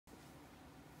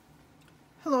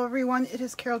Hello everyone, it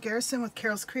is Carol Garrison with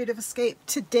Carol's Creative Escape.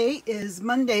 Today is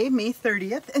Monday, May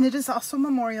 30th, and it is also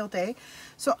Memorial Day.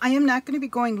 So I am not going to be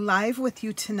going live with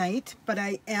you tonight, but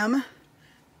I am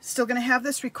still going to have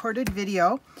this recorded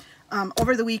video.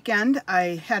 Over the weekend,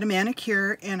 I had a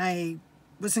manicure and I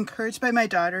was encouraged by my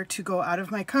daughter to go out of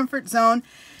my comfort zone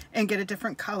and get a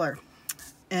different color.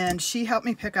 And she helped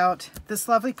me pick out this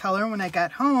lovely color. When I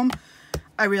got home,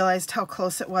 I realized how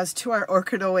close it was to our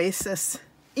Orchid Oasis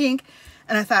ink.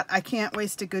 And I thought, I can't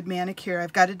waste a good manicure.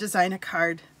 I've got to design a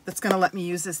card that's going to let me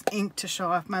use this ink to show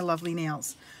off my lovely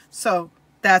nails. So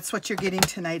that's what you're getting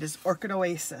tonight is Orchid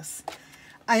Oasis.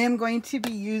 I am going to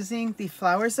be using the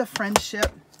Flowers of Friendship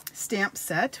stamp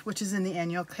set, which is in the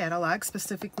annual catalog,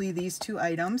 specifically these two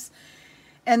items.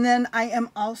 And then I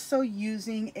am also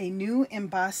using a new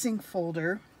embossing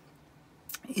folder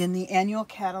in the annual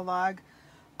catalog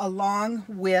along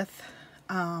with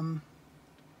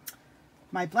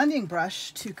my blending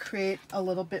brush to create a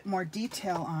little bit more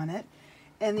detail on it.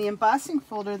 And the embossing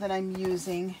folder that I'm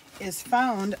using is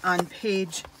found on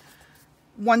page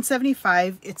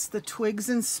 175. It's the Twigs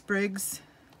and Sprigs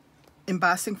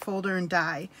embossing folder and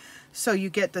die. So you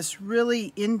get this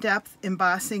really in-depth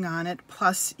embossing on it,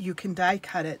 plus you can die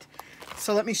cut it.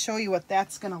 So let me show you what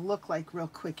that's going to look like real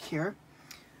quick here.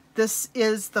 This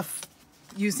is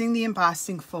using the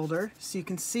embossing folder, so you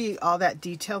can see all that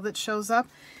detail that shows up.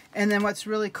 And then what's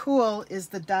really cool is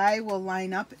the die will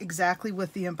line up exactly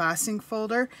with the embossing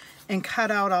folder and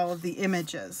cut out all of the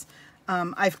images.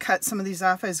 I've cut some of these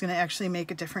off. I was going to actually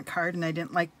make a different card and I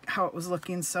didn't like how it was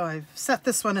looking, so I've set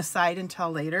this one aside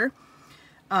until later.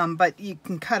 But you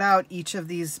can cut out each of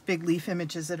these big leaf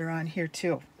images that are on here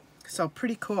too. So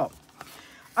pretty cool.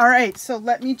 All right, so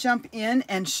let me jump in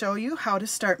and show you how to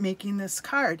start making this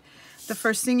card. The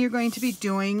first thing you're going to be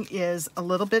doing is a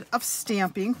little bit of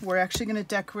stamping. We're actually going to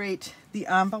decorate the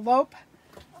envelope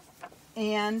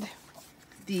and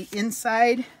the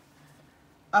inside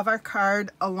of our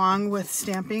card along with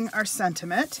stamping our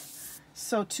sentiment.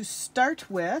 So to start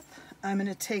with, I'm going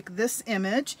to take this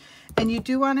image, and you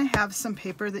do want to have some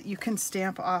paper that you can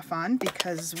stamp off on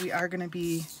because we are going to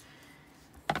be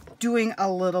doing a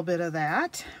little bit of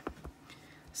that.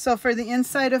 So for the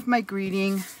inside of my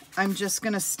greeting, I'm just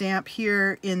going to stamp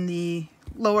here in the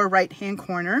lower right hand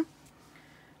corner.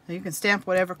 Now you can stamp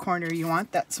whatever corner you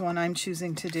want. That's the one I'm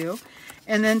choosing to do.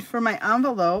 And then for my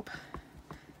envelope,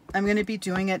 I'm going to be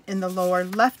doing it in the lower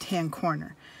left hand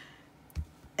corner.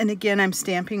 And again, I'm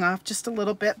stamping off just a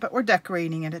little bit, but we're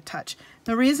decorating it a touch.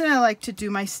 The reason I like to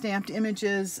do my stamped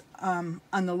images on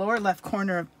the lower left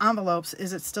corner of envelopes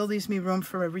is it still leaves me room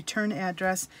for a return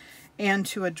address and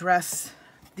to address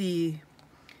the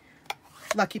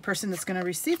lucky person that's going to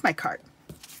receive my card.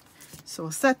 So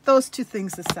we'll set those two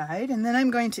things aside, and then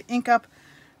I'm going to ink up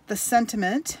the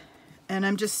sentiment, and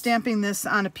I'm just stamping this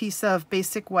on a piece of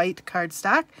basic white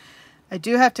cardstock. I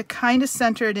do have to kind of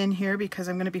center it in here because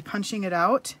I'm going to be punching it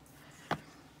out,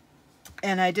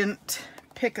 and I didn't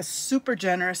pick a super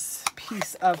generous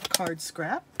piece of card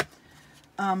scrap.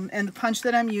 And the punch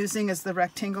that I'm using is the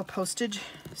rectangle postage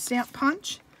stamp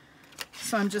punch.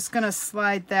 So I'm just going to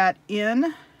slide that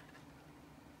in,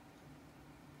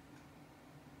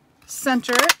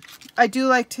 center it. I do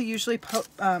like to usually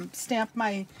stamp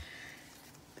my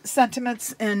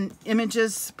sentiments and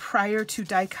images prior to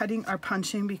die cutting or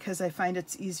punching because I find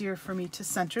it's easier for me to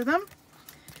center them.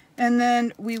 And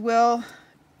then we will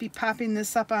be popping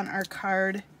this up on our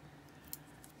card,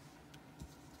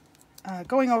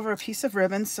 going over a piece of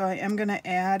ribbon. So I am going to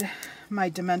add my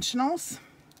dimensionals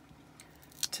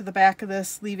to the back of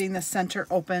this, leaving the center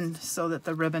open so that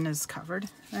the ribbon is covered.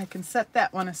 And I can set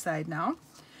that one aside now.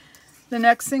 The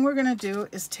next thing we're going to do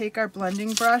is take our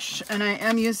blending brush, and I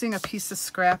am using a piece of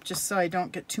scrap just so I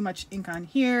don't get too much ink on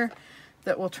here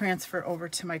that will transfer over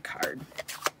to my card.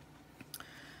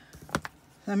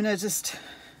 I'm going to just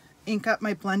ink up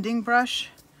my blending brush,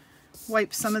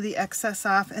 wipe some of the excess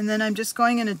off, and then I'm just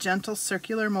going in a gentle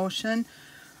circular motion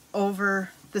over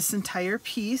this entire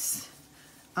piece.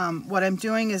 What I'm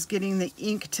doing is getting the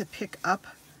ink to pick up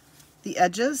the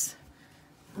edges,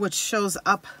 which shows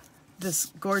up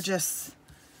this gorgeous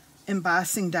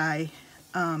embossing die,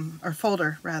 or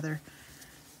folder rather,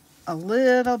 a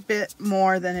little bit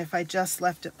more than if I just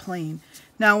left it plain.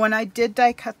 Now when I did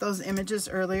die cut those images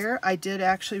earlier, I did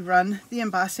actually run the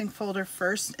embossing folder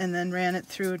first and then ran it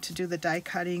through to do the die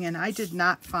cutting, and I did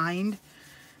not find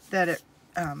that it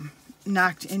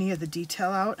knocked any of the detail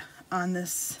out on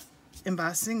this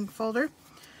embossing folder.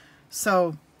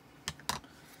 So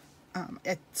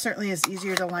it certainly is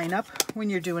easier to line up when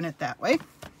you're doing it that way.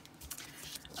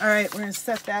 All right, we're going to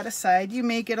set that aside. You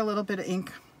may get a little bit of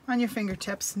ink on your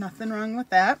fingertips, nothing wrong with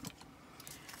that.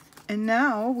 And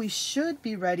now we should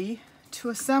be ready to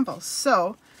assemble.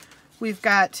 So we've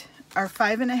got our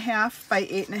 5.5 by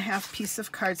 8.5 piece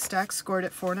of cardstock scored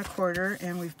at 4 1/4,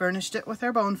 and we've burnished it with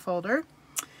our bone folder.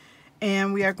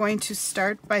 And we are going to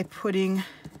start by putting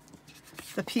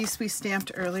the piece we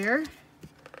stamped earlier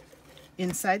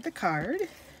inside the card.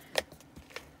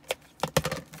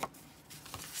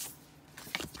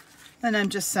 And I'm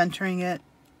just centering it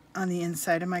on the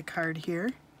inside of my card here.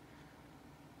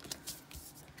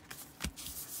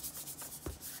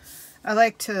 I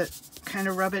like to kind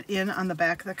of rub it in on the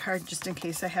back of the card just in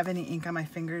case I have any ink on my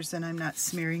fingers and I'm not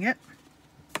smearing it.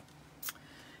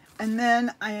 And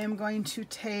then I am going to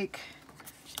take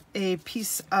a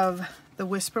piece of the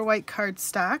Whisper White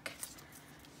cardstock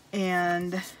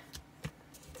and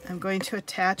I'm going to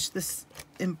attach this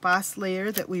embossed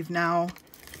layer that we've now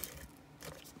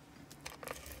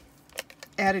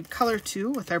added color to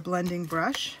with our blending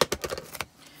brush.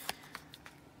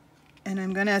 And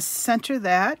I'm going to center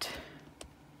that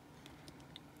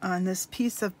on this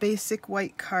piece of basic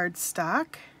white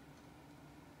cardstock.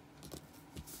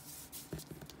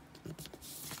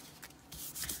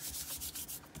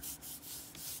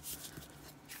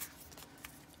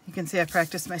 You can see I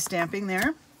practiced my stamping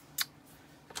there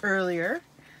earlier.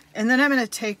 And then I'm going to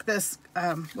take this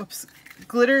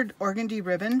glittered organdy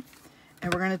ribbon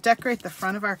and we're going to decorate the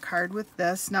front of our card with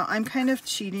this. Now I'm kind of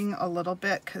cheating a little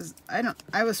bit because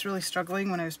I was really struggling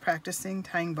when I was practicing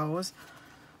tying bows.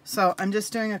 So I'm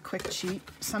just doing a quick cheat.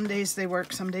 Some days they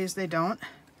work, some days they don't.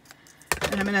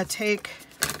 And I'm going to take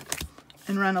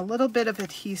and run a little bit of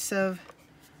adhesive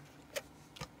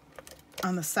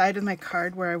on the side of my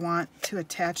card where I want to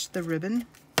attach the ribbon.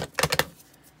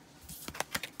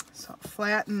 So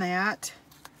flatten that.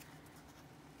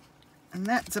 And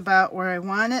that's about where I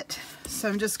want it. So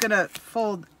I'm just going to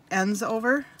fold ends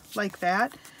over like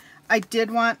that. I did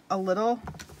want a little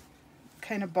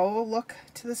kind of bow look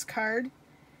to this card.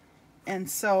 And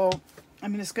so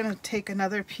I'm just going to take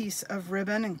another piece of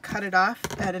ribbon and cut it off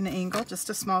at an angle, just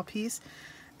a small piece.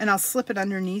 And I'll slip it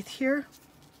underneath here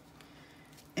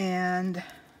and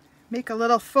make a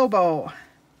little faux bow. I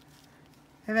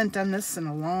haven't done this in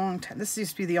a long time. This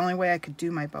used to be the only way I could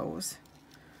do my bows.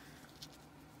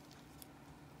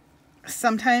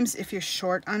 Sometimes if you're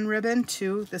short on ribbon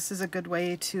too, this is a good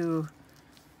way to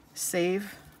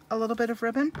save a little bit of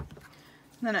ribbon.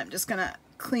 And then I'm just going to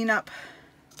clean up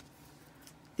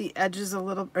the edges a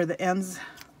little, or the ends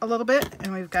a little bit,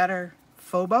 and we've got our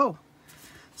faux bow.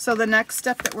 So the next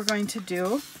step that we're going to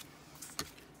do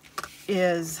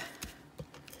is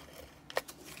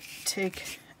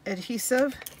take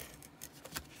adhesive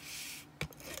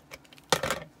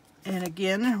and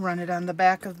again run it on the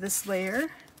back of this layer.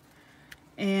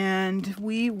 And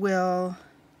we will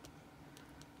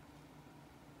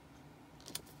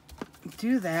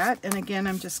do that. And again,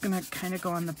 I'm just going to kind of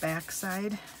go on the back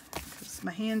side because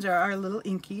my hands are a little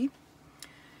inky.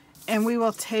 And we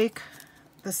will take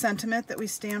the sentiment that we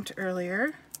stamped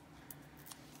earlier,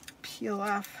 peel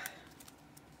off.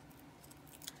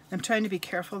 I'm trying to be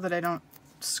careful that I don't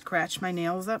scratch my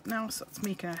nails up now, so it's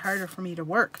making it harder for me to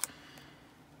work.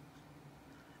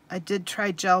 I did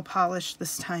try gel polish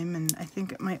this time, and I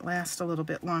think it might last a little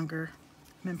bit longer.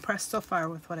 I'm impressed so far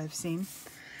with what I've seen.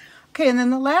 Okay, and then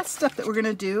the last step that we're going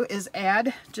to do is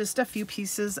add just a few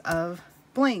pieces of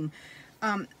bling.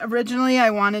 Originally, I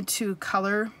wanted to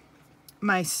color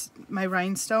my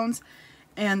rhinestones,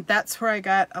 and that's where I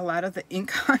got a lot of the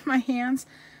ink on my hands.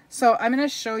 So I'm going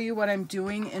to show you what I'm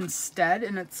doing instead,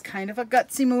 and it's kind of a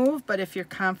gutsy move, but if you're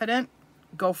confident,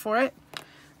 go for it.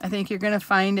 I think you're going to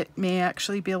find it may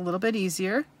actually be a little bit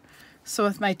easier. So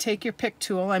with my Take Your Pick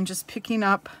tool, I'm just picking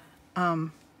up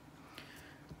 3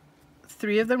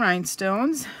 of the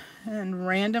rhinestones and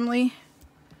randomly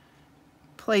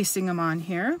placing them on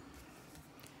here.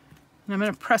 And I'm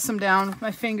going to press them down with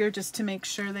my finger just to make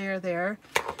sure they are there.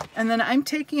 And then I'm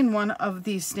taking one of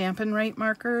these Stampin' Rite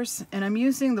markers and I'm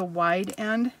using the wide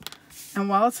end. And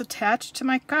while it's attached to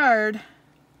my card,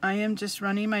 I am just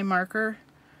running my marker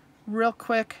real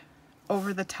quick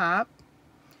over the top.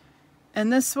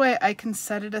 And this way I can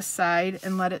set it aside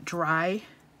and let it dry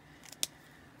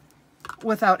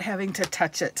without having to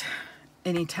touch it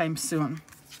anytime soon.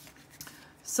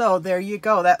 So there you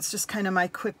go. That's just kind of my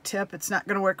quick tip. It's not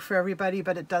going to work for everybody,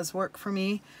 but it does work for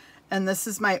me. And this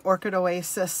is my Orchid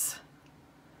Oasis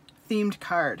themed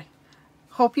card.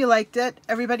 Hope you liked it.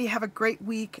 Everybody have a great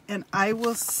week, and I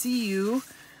will see you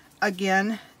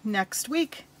again next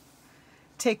week.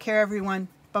 Take care, everyone.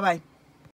 Bye-bye.